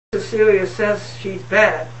Cecilia says she's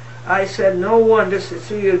bad. I said, no wonder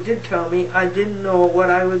Cecilia did tell me. I didn't know what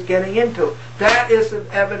I was getting into. That is the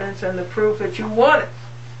evidence and the proof that you wanted,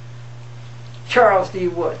 Charles D.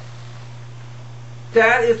 Wood.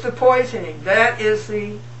 That is the poisoning. That is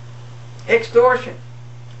the extortion.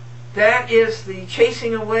 That is the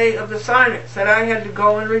chasing away of the signers that I had to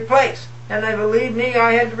go and replace. And believe me,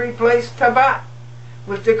 I had to replace Tabat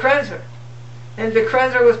with DeCrenzer. And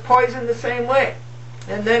DeCrenzer was poisoned the same way.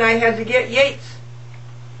 And then I had to get Yates.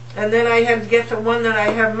 And then I had to get the one that I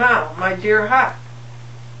have now, my dear heart.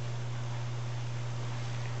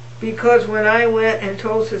 Because when I went and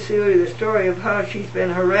told Cecilia the story of how she's been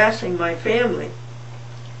harassing my family,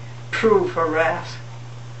 prove harass.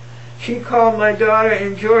 She called my daughter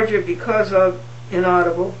in Georgia because of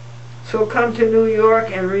Inaudible. So come to New York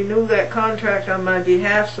and renew that contract on my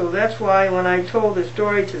behalf. So that's why when I told the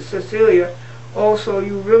story to Cecilia, oh, so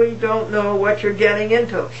you really don't know what you're getting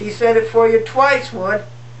into. She said it for you twice, Wood.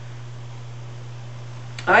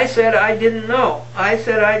 I said I didn't know. I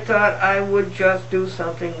said I thought I would just do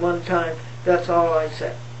something one time. That's all I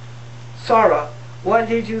said. Sarah, what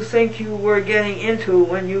did you think you were getting into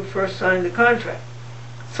when you first signed the contract?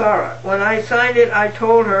 Sarah, when I signed it, I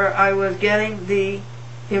told her I was getting the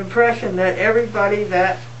impression that everybody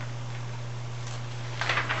that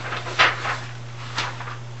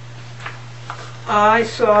I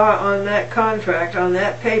saw on that contract, on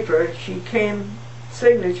that paper, she came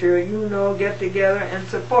signature, you know, get together and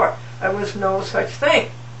support. There was no such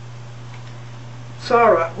thing.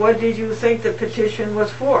 Sarah, what did you think the petition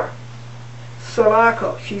was for?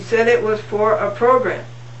 Salako, she said it was for a program.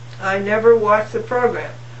 I never watched the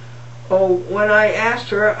program. Oh, when I asked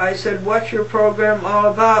her, I said, what's your program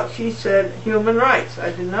all about? She said, human rights.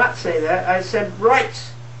 I did not say that. I said,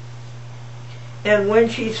 rights. And when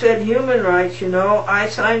she said human rights, you know, I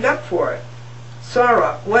signed up for it.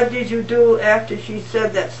 Sarah, what did you do after she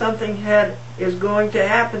said that something is going to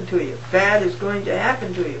happen to you? Bad is going to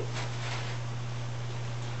happen to you.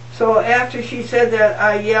 So after she said that,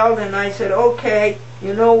 I yelled and I said, okay,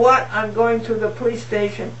 you know what? I'm going to the police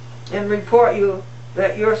station and report you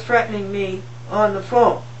that you're threatening me on the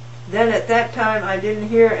phone. Then at that time, I didn't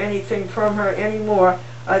hear anything from her anymore.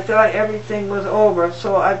 I thought everything was over,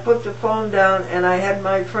 so I put the phone down and I had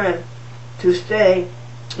my friend to stay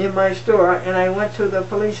in my store, and I went to the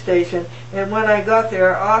police station. And when I got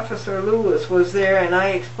there, Officer Lewis was there, and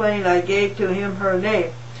I explained, I gave to him her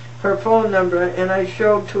name, her phone number, and I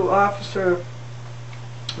showed to Officer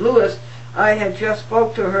Lewis I had just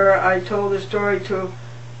spoke to her. I told the story to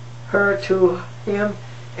her, to him,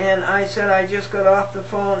 and I said I just got off the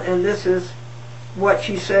phone and this is what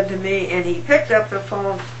she said to me. And he picked up the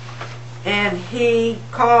phone and he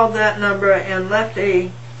called that number and left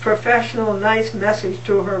a professional, nice message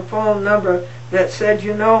to her phone number that said,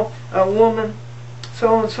 you know, a woman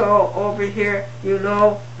so-and-so over here, you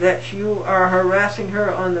know that you are harassing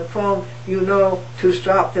her on the phone, you know to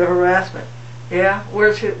stop the harassment. Yeah?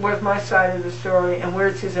 Where's my side of the story, and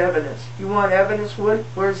where's his evidence? You want evidence, Wood?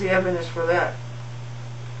 Where's the evidence for that?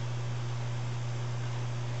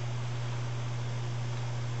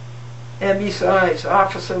 And besides,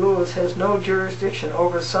 Officer Lewis has no jurisdiction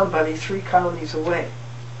over somebody 3 counties away.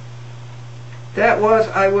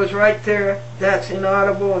 I was right there. That's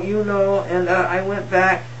Inaudible, you know, and I went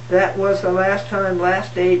back. That was the last time,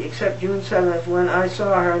 last date, except June 7th, when I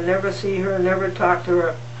saw her. Never see her, never talk to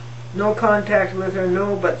her. No contact with her,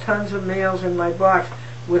 no, but tons of mails in my box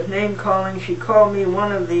with name calling. She called me,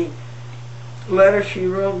 one of the letters she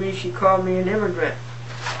wrote me, she called me an immigrant.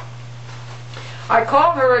 I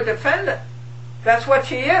called her a defendant. That's what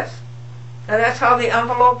she is. And that's how the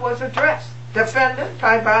envelope was addressed. Defendant,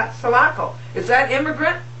 Taibat Salako. Is that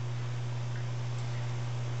immigrant?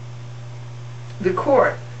 The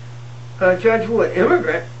court, Judge Wood,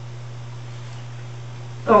 immigrant?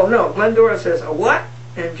 Oh no, Glendora says, a what?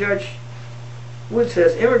 And Judge Wood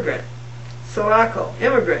says, immigrant. Salako,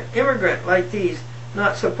 immigrant like these,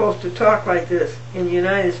 not supposed to talk like this in the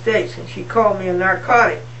United States. And she called me a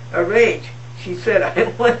narcotic, a rage. She said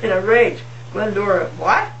I went in a rage. Glendora,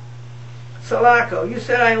 what? Salako, you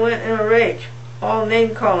said I went in a rage. All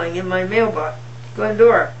name calling in my mailbox.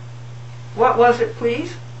 Glendora, what was it,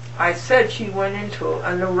 please? I said she went into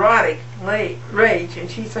a neurotic rage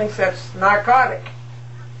and she thinks that's narcotic.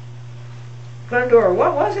 Glendora,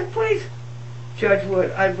 what was it, please? Judge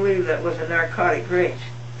Wood, I believe that was a narcotic rage.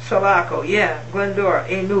 Salako, yeah. Glendora,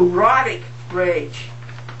 a neurotic rage.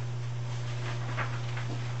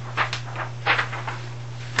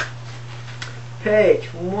 Page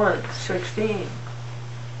 116.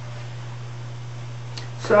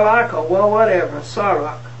 Salako, well, whatever.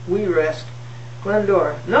 Sarak, we rest.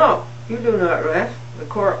 Glendora, no, you do not rest. The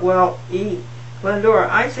court, well, Glendora,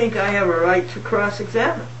 I think I have a right to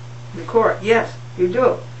cross-examine. The court, yes, you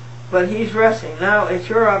do. But he's resting. Now it's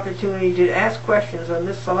your opportunity to ask questions on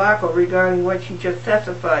Miss Salako regarding what she just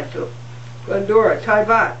testified to. Glendora,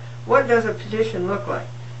 Taibat, what does a petition look like?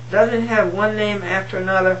 Doesn't it have one name after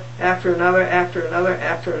another, after another, after another,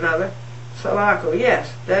 after another? Salako,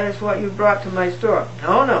 yes, that is what you brought to my store.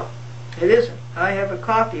 No, no, it isn't. I have a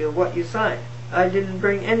copy of what you signed. I didn't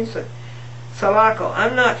bring any such. Salako,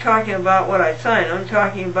 I'm not talking about what I signed. I'm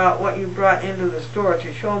talking about what you brought into the store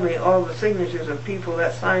to show me all the signatures of people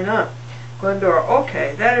that sign up. Glendora,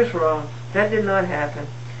 okay, that is wrong. That did not happen.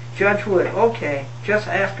 Judge Wood, okay, just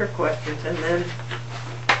ask her questions. And then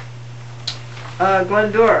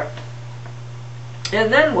Glendora,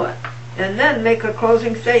 and then what? And then make a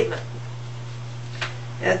closing statement.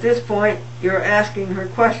 At this point, you're asking her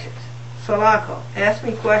questions. Salako, ask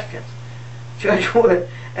me questions. Judge Wood,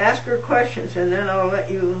 ask her questions, and then I'll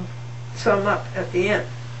let you sum up at the end.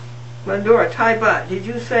 Glendora, Taibat, did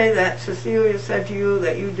you say that Cecilia said to you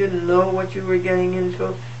that you didn't know what you were getting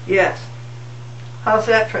into? Yes. How's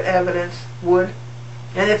that for evidence, Wood?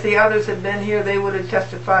 And if the others had been here, they would have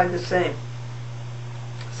testified the same.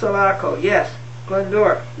 Salako, yes.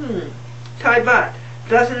 Glendora, Taibat,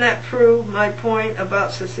 doesn't that prove my point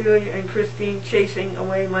about Cecilia and Christine chasing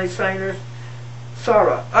away my signers?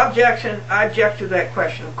 Sarah, objection. I object to that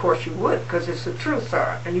question. Of course you would, because it's the truth,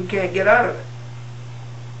 Sarah, and you can't get out of it.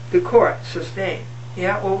 The court, sustained.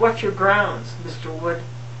 Yeah, well, what's your grounds, Mr. Wood?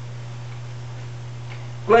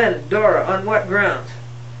 Glendora, on what grounds?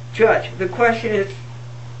 Judge, the question is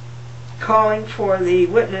calling for the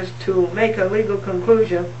witness to make a legal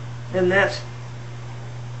conclusion, and that's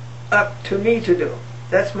up to me to do.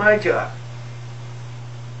 That's my job.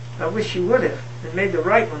 I wish you would have and made the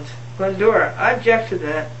right ones. Glendora, I object to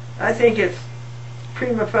that. I think it's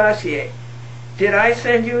prima facie. Did I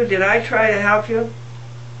send you? Did I try to help you?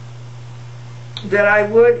 That I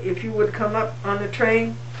would, if you would come up on the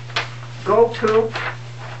train, go to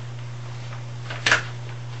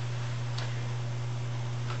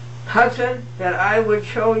Hudson, that I would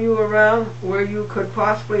show you around where you could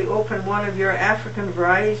possibly open one of your African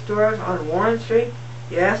variety stores on Warren Street?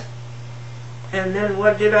 Yes. And then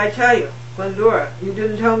what did I tell you? Glendora, you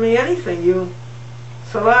didn't tell me anything. You,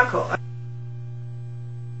 Salako.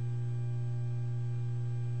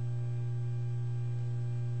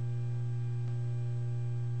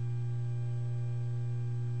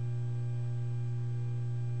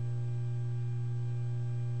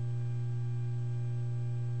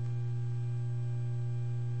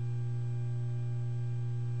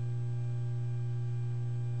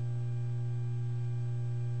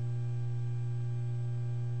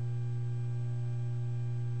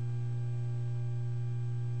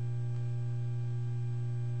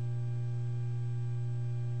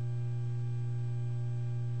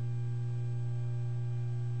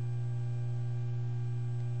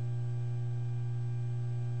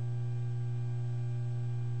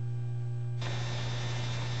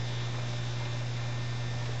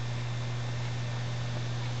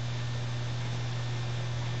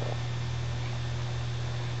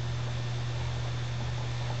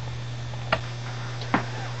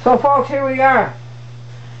 So folks, here we are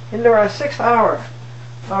into our 6th hour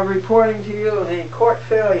of reporting to you the court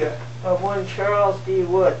failure of one Charles D.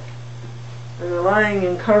 Wood and the lying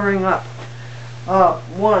and covering up of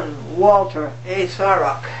one Walter A.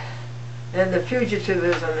 Sarok and the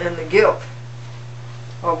fugitivism and the guilt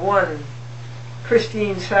of one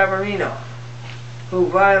Christine Savarino, who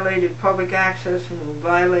violated public access and who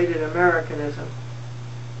violated Americanism.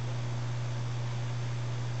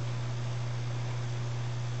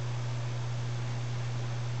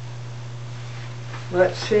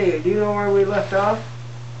 Let's see, do you know where we left off?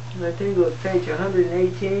 I think it was page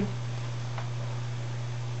 118.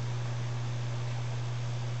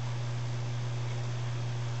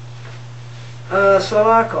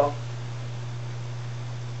 Salako.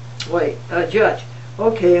 Wait, Judge.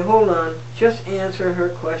 Okay, hold on. Just answer her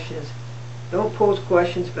questions. Don't pose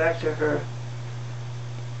questions back to her.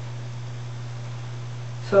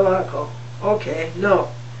 Salako. Okay,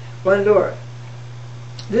 no. Glendora.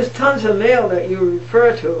 This tons of mail that you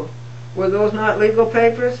refer to, were those not legal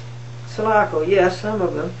papers? Salako, yes, some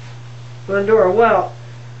of them. Glendora, well,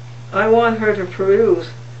 I want her to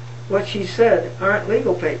peruse what she said aren't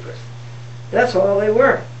legal papers. That's all they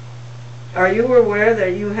were. Are you aware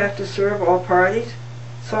that you have to serve all parties?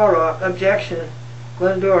 Sarok, objection.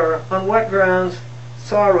 Glendora, on what grounds?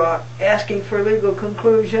 Sarok, asking for legal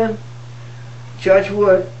conclusion. Judge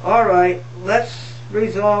Wood, all right, let's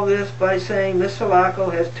resolve this by saying Miss Sulaco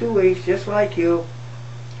has 2 weeks, just like you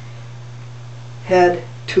had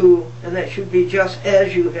 2, and that should be just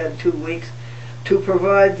as you had 2 weeks, to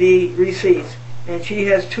provide the receipts. And she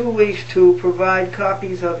has 2 weeks to provide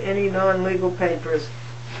copies of any non-legal papers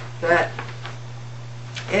that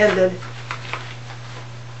ended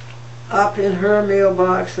up in her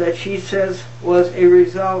mailbox that she says was a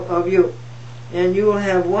result of you. And you will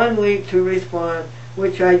have 1 week to respond,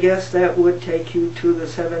 which I guess that would take you to the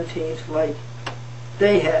 17th like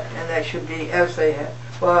they had, and that should be as they had.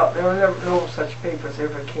 Well, there were never no such papers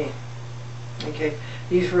ever came. Okay,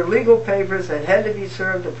 these were legal papers that had to be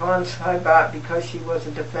served upon Saibat because she was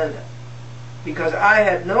a defendant. Because I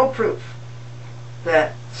had no proof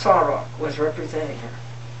that Sarok was representing her.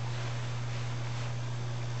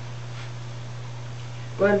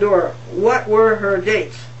 Glendora, what were her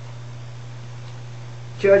dates?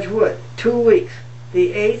 Judge Wood, 2 weeks.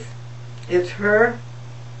 The 8th, it's her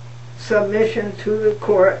submission to the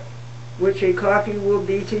court, which a copy will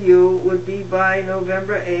be to you, would be by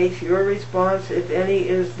November 8th. Your response, if any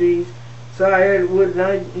is desired, would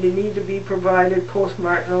need to be provided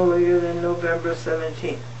postmarked no later than November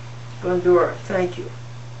 17th. Glendora, thank you.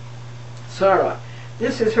 Sarah,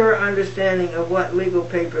 this is her understanding of what legal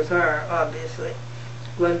papers are, obviously.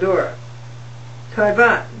 Glendora,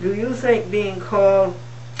 Taibat, do you think being called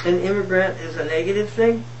an immigrant is a negative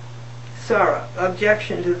thing? Sarah,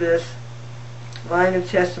 objection to this line of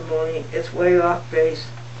testimony. It's way off base.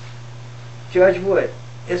 Judge Wood,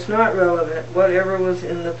 it's not relevant, whatever was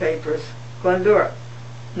in the papers. Glendora,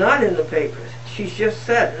 not in the papers. She's just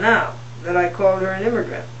said now that I called her an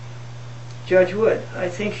immigrant. Judge Wood, I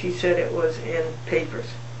think she said it was in papers.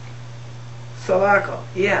 Salako,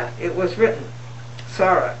 yeah, it was written.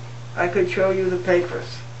 Sarah, I could show you the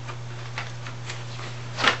papers.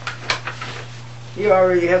 You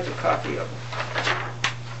already have the copy of them.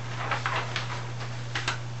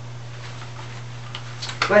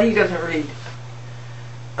 But he doesn't read.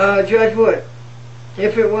 Judge Wood,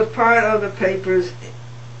 if it was part of the papers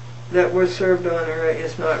that were served on her,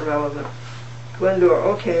 it's not relevant. Glendora,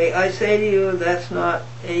 okay, I say to you that's not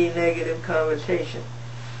a negative connotation.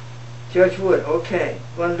 Judge Wood, okay.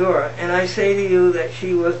 Glendora, and I say to you that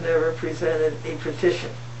she was never presented a petition.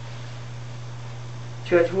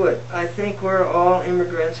 Judge Wood, I think we're all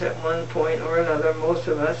immigrants at one point or another, most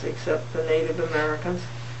of us except the Native Americans.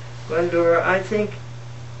 Glendora, I think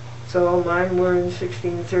so. Mine were in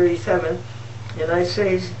 1637, and I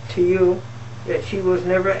say to you that she was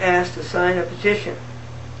never asked to sign a petition.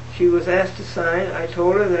 She was asked to sign. I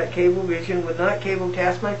told her that Cablevision would not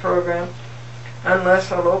cablecast my program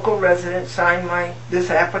unless a local resident signed this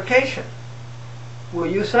application. Will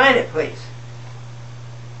you sign it, please?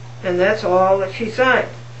 And that's all that she signed,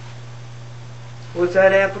 was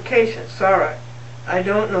that application. Sorry, I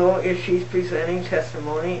don't know if she's presenting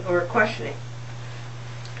testimony or questioning.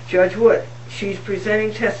 Judge Wood, she's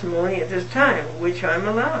presenting testimony at this time, which I'm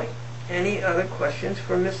allowing. Any other questions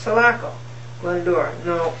for Ms. Salako? Glendora,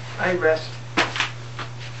 no, I rest.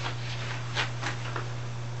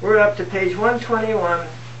 We're up to page 121.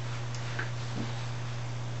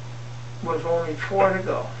 Was only 4 to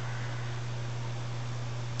go.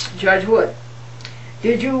 Judge Wood,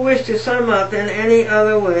 did you wish to sum up in any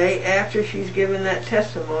other way after she's given that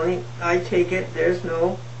testimony? I take it there's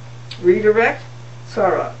no redirect?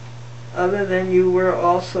 Sarah, other than you were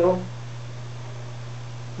also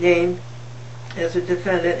named as a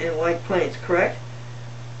defendant in White Plains, correct?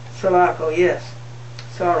 Salako, yes.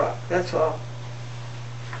 Sarah, that's all.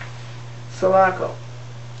 Salako,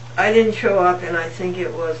 I didn't show up and I think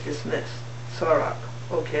it was dismissed. Sarah,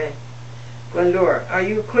 okay. Glendora, are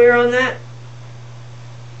you clear on that?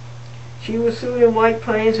 She was sued in White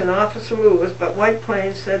Plains and Officer Lewis, but White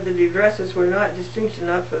Plains said the addresses were not distinct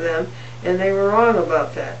enough for them and they were wrong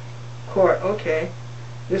about that. Court, okay.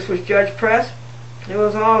 This was Judge Press? It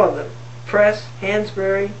was all of them. Press,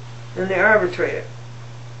 Hansberry, and the arbitrator.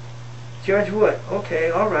 Judge Wood,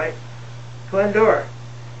 okay, all right. Glendora,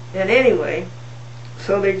 and anyway,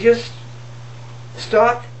 so they just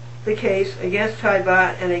stopped the case against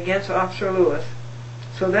Taibat and against Officer Lewis.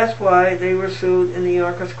 So that's why they were sued in the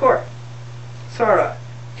Yonkers court. Sarah,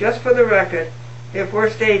 just for the record, if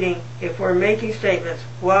we're making statements,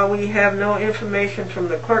 while we have no information from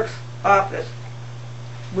the clerk's office,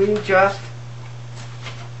 we just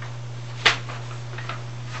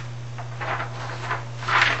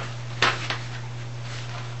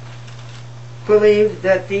believe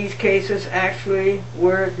that these cases actually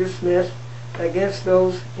were dismissed against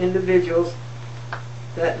those individuals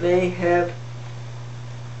that may have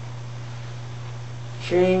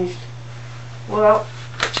changed. Well,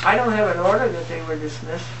 I don't have an order that they were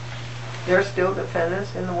dismissed. They're still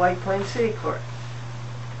defendants in the White Plains City Court.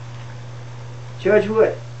 Judge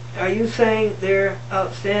Wood, are you saying they're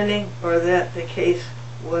outstanding or that the case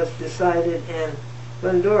was decided in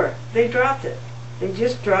Glendora? They dropped it. They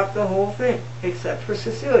just dropped the whole thing, except for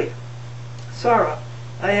Cecilia. Sarah,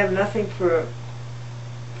 I have nothing for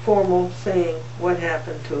formal saying what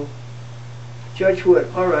happened to Judge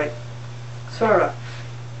Wood. All right. Sarah,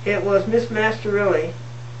 it was Miss Masterilli,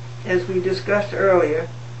 as we discussed earlier.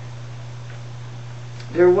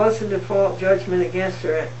 There was a default judgment against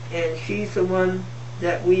her, and she's the one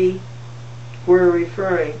that we were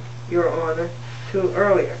referring, Your Honor, to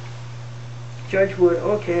earlier. Judge Wood,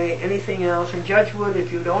 okay, anything else? And Judge Wood,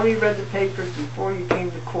 if you'd only read the papers before you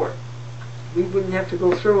came to court, we wouldn't have to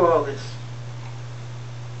go through all this.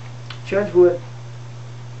 Judge Wood,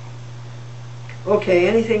 okay,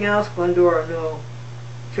 anything else? Glendora, no.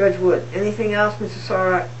 Judge Wood, anything else, Mr.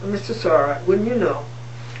 Sarah? Mr. Sarah, wouldn't you know?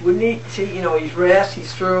 Wouldn't he? See, you know, he's rest,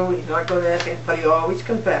 he's through, he's not going to ask anybody, he always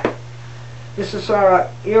comes back. Mr.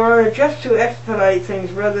 Sarah, Your Honor, just to expedite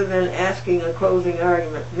things rather than asking a closing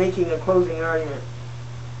argument, making a closing argument,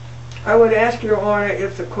 I would ask Your Honor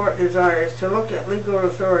if the court desires to look at legal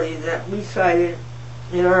authority that we cited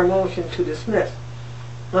in our motion to dismiss,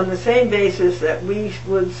 on the same basis that we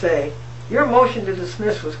would say, your motion to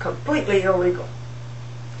dismiss was completely illegal.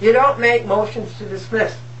 You don't make motions to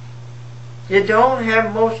dismiss. You don't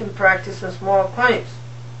have motion practice in small claims.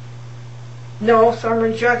 No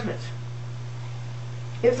summary judgments.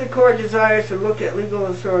 If the court desires to look at legal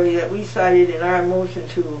authority that we cited in our motion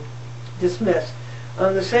to dismiss,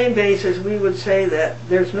 on the same basis we would say that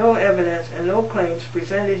there's no evidence and no claims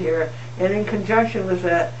presented here, and in conjunction with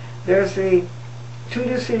that, there's the two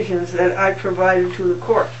decisions that I provided to the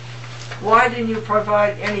court. Why didn't you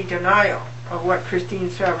provide any denial of what Christine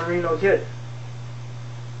Savarino did?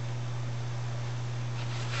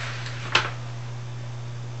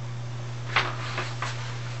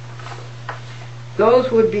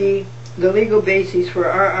 Those would be the legal bases for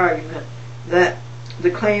our argument that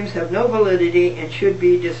the claims have no validity and should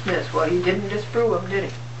be dismissed. Well, he didn't disprove them,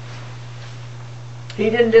 did he? He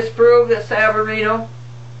didn't disprove that Savarino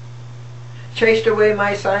chased away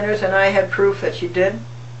my signers and I had proof that she did.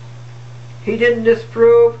 He didn't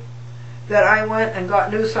disprove that I went and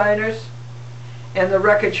got new signers and the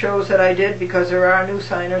record shows that I did because there are new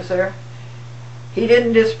signers there. He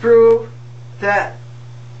didn't disprove that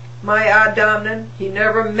my ad dominum, he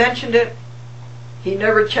never mentioned it, he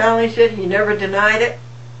never challenged it, he never denied it,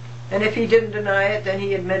 and if he didn't deny it, then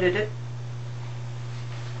he admitted it.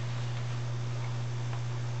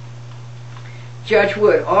 Judge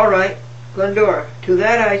Wood, all right, Glendora, to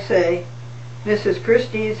that I say, Mrs.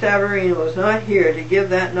 Christine Savarino is not here to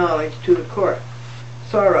give that knowledge to the court.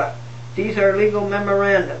 Sarah, these are legal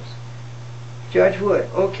memorandums. Judge Wood,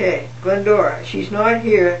 okay, Glendora, she's not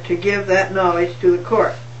here to give that knowledge to the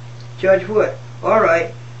court. Judge Wood, all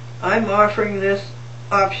right, I'm offering this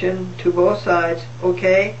option to both sides,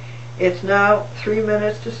 okay? It's now 3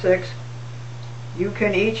 minutes to 6. You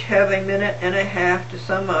can each have a minute and a half to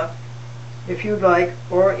sum up if you'd like,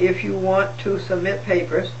 or if you want to submit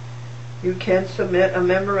papers, you can submit a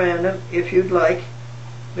memorandum if you'd like.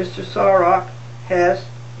 Mr. Sarrock has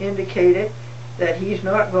indicated that he's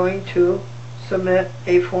not going to submit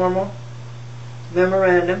a formal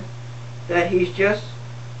memorandum, that he's just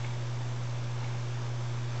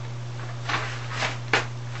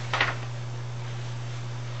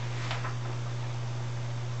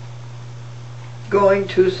going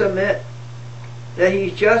to submit, that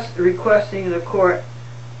he's just requesting the court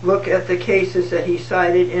look at the cases that he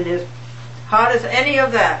cited in his... How does any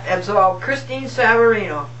of that absolve Christine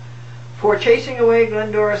Savarino for chasing away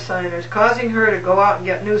Glendora's signers, causing her to go out and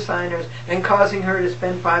get new signers, and causing her to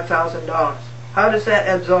spend $5,000? How does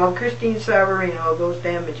that absolve Christine Savarino of those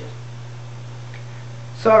damages?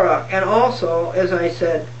 Sarah, and also, as I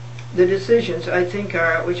said, the decisions I think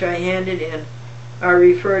are, which I handed in, are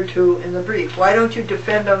referred to in the brief. Why don't you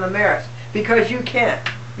defend on the merits? Because you can't.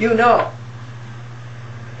 You know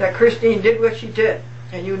that Christine did what she did,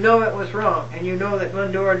 and you know it was wrong, and you know that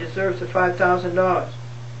Glendora deserves the $5,000.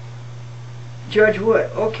 Judge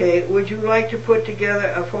Wood, okay, would you like to put together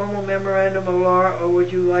a formal memorandum of law, or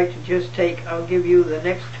would you like to just take, I'll give you the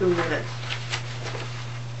next 2 minutes.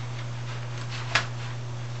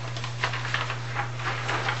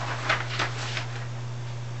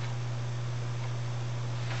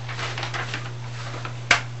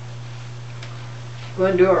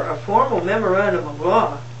 Glendora, a formal memorandum of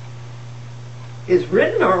law is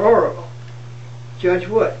written or oral? Judge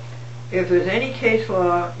Wood, if there's any case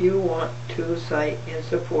law you want to cite in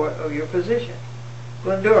support of your position.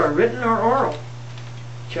 Glendora, written or oral?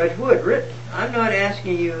 Judge Wood, written. I'm not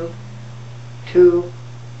asking you to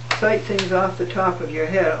cite things off the top of your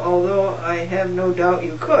head, although I have no doubt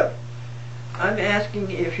you could. I'm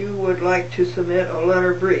asking if you would like to submit a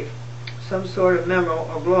letter brief, some sort of memo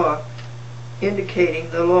of law indicating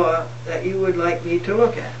the law that you would like me to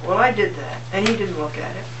look at. Well, I did that, and he didn't look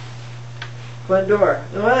at it. Glendora,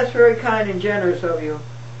 well, that's very kind and generous of you,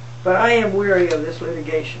 but I am weary of this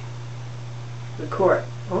litigation. The court,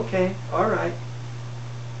 okay, all right.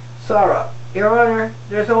 Sarah, Your Honor,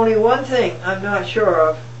 there's only one thing I'm not sure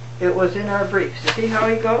of. It was in our briefs. See how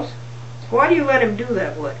he goes? Why do you let him do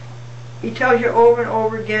that, Wood? He tells you over and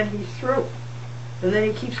over again he's through. And then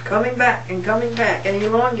he keeps coming back and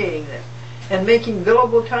elongating this and making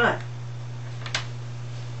billable time.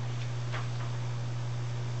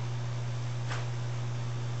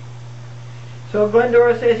 So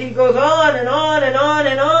Glendora says he goes on and on and on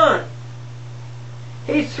and on.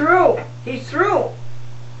 He's through. He's through.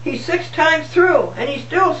 He's 6 times through, and he's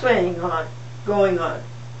still saying on, going on.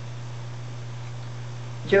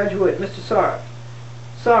 Judge Wood, Mr. Sarah.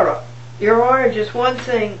 Sarah, Your Honor, just one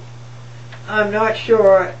thing I'm not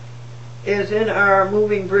sure is in our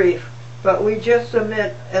moving brief, but we just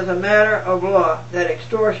submit as a matter of law that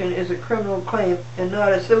extortion is a criminal claim and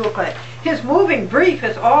not a civil claim. His moving brief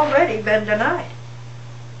has already been denied.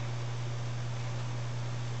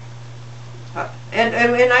 And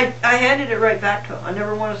I handed it right back to him. I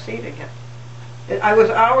never want to see it again. I was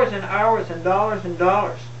hours and hours and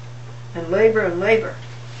dollars and labor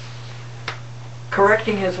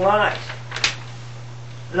correcting his lies.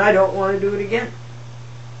 And I don't want to do it again.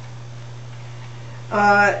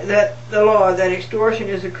 That the law, that extortion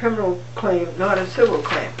is a criminal claim, not a civil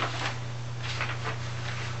claim.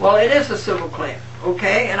 Well, it is a civil claim,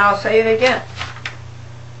 okay? And I'll say it again.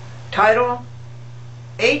 Title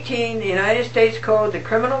 18, the United States Code, the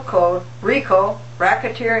Criminal Code, RICO,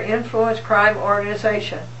 Racketeer Influence Crime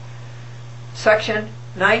Organization, Section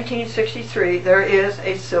 1963, there is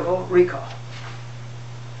a civil RICO.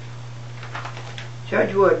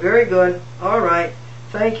 Judge Wood, very good. All right.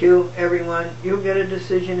 Thank you, everyone. You'll get a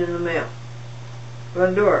decision in the mail.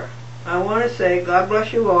 Glendora, I want to say God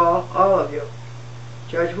bless you all of you.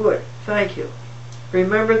 Judge Wood, thank you.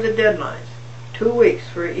 Remember the deadlines. 2 weeks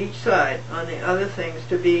for each side on the other things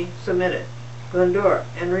to be submitted. Glendora,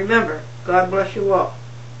 and remember, God bless you all.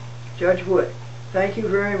 Judge Wood, thank you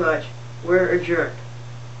very much. We're adjourned.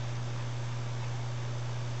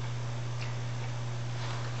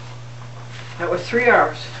 That was 3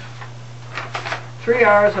 hours. 3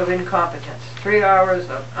 hours of incompetence. 3 hours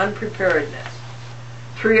of unpreparedness.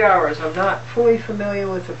 3 hours of not fully familiar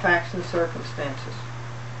with the facts and circumstances.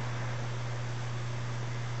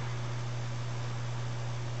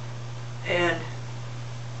 And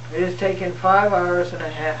it has taken 5 hours and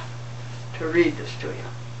a half to read this to you.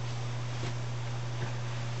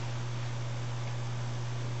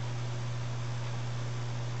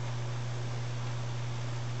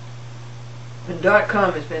 And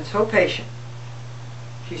 .com has been so patient.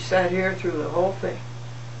 She sat here through the whole thing.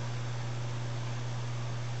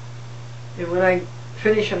 And when I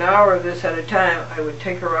finish an hour of this at a time, I would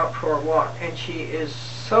take her out for a walk. And she is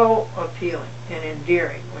so appealing and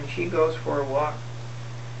endearing when she goes for a walk.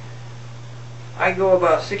 I go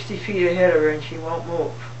about 60 feet ahead of her and she won't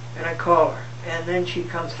move. And I call her. And then she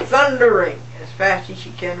comes thundering as fast as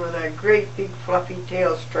she can with a great big fluffy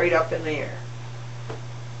tail straight up in the air.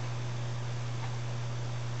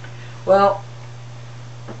 Well,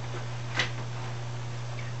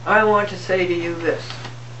 I want to say to you this.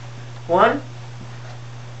 1,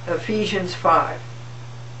 Ephesians 5.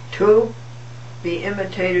 2, be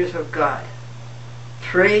imitators of God.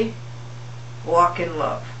 3, walk in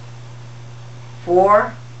love.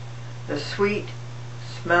 4, the sweet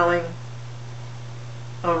smelling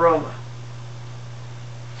aroma.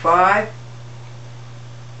 5,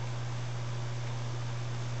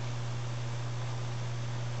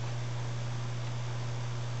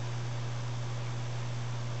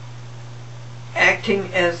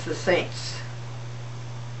 acting as the saints.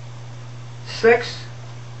 6,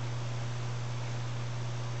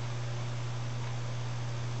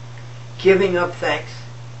 giving up thanks.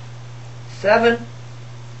 7,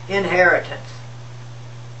 inheritance.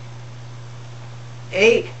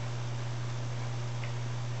 8,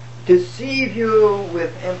 deceive you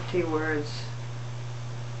with empty words.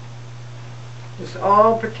 This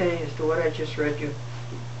all pertains to what I just read you.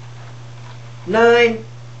 9,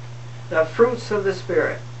 the fruits of the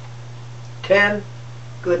Spirit. 10,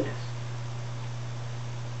 goodness.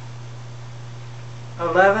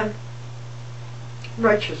 11,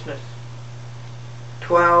 righteousness.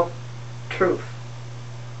 12, truth.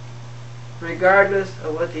 regardless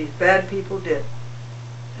of what these bad people did.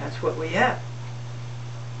 That's what we have.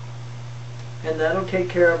 And that'll take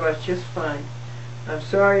care of us just fine. I'm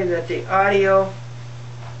sorry that the audio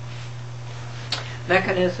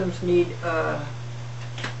mechanisms need AA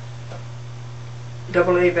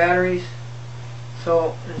batteries.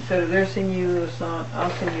 So instead of their singing you a song,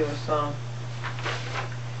 I'll sing you a song.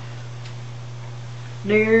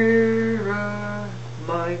 Nearer,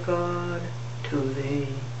 my God, to thee,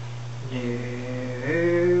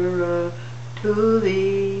 nearer to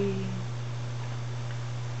thee,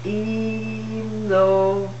 e'en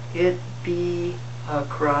though it be a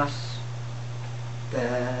cross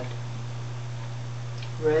that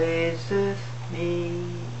raiseth me,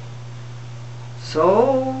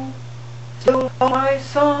 so still my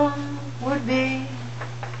song would be,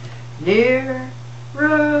 nearer,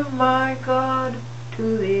 my God,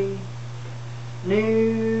 to thee,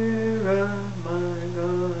 nearer, my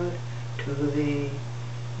God, to thee,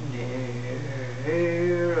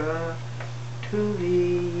 nearer to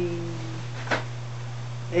thee.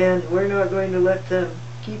 And we're not going to let them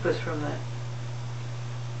keep us from that.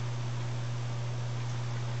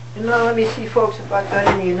 And now let me see, folks, if I've got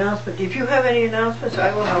any announcements. If you have any announcements,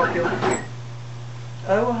 I will help you.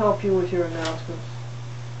 I will help you with your announcements.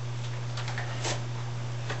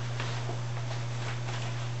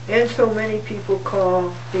 And so many people call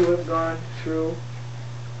who have gone through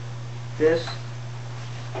this.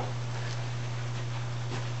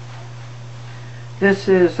 This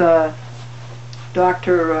is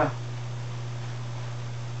Dr.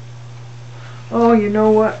 Oh, you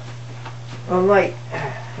know what? A light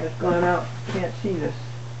has gone out. Can't see this.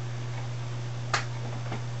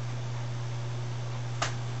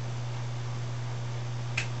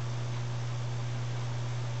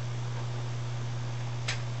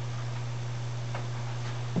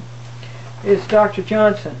 It's Dr.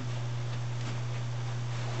 Johnson.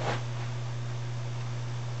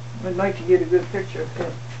 I'd like to get a good picture of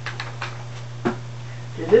him.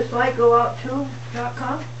 Did this light go out too,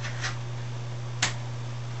 .com?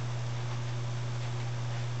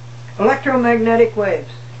 Electromagnetic waves.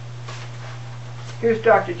 Here's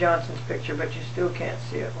Dr. Johnson's picture, but you still can't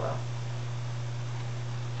see it well.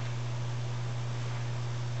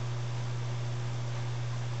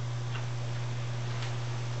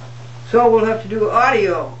 So we'll have to do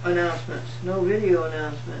audio announcements, no video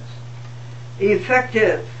announcements.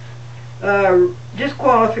 Effective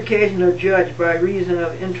disqualification of judge by reason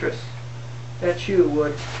of interest. That's you,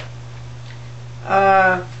 Wood.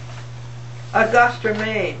 Augusta,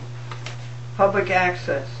 Maine. Public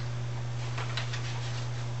access.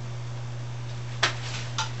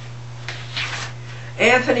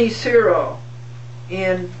 Anthony Ciro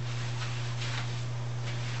in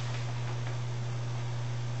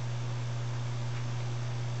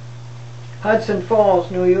Hudson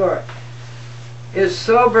Falls, New York, is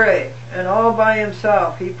so brave, and all by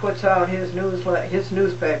himself he puts out his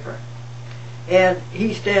newspaper, and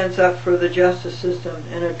he stands up for the justice system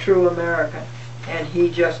in a true America, and he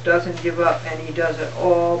just doesn't give up, and he does it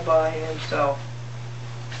all by himself.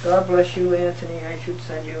 God bless you, Anthony. I should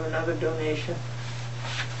send you another donation.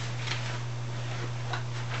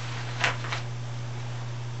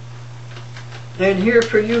 And here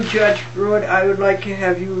for you, Judge Rood, I would like to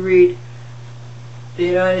have you read the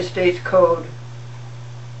United States Code,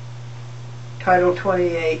 Title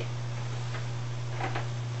 28,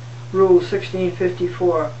 Rule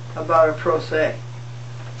 1654, about a pro se,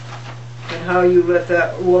 and how you let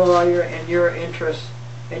that lawyer and your interests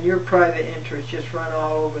and your private interests just run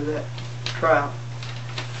all over the trial.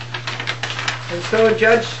 And so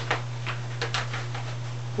Judge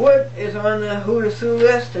Wood is on the who to sue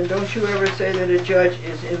list, and don't you ever say that a judge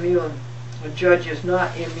is immune. A judge is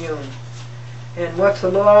not immune. And what's the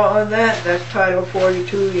law on that? That's Title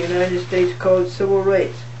 42, the United States Code, Civil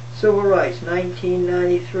Rights,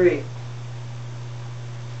 1993.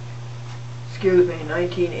 Excuse me,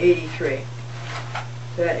 1983.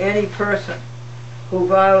 That any person who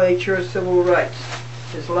violates your civil rights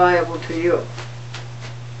is liable to you.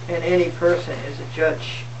 And any person is a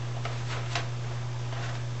judge.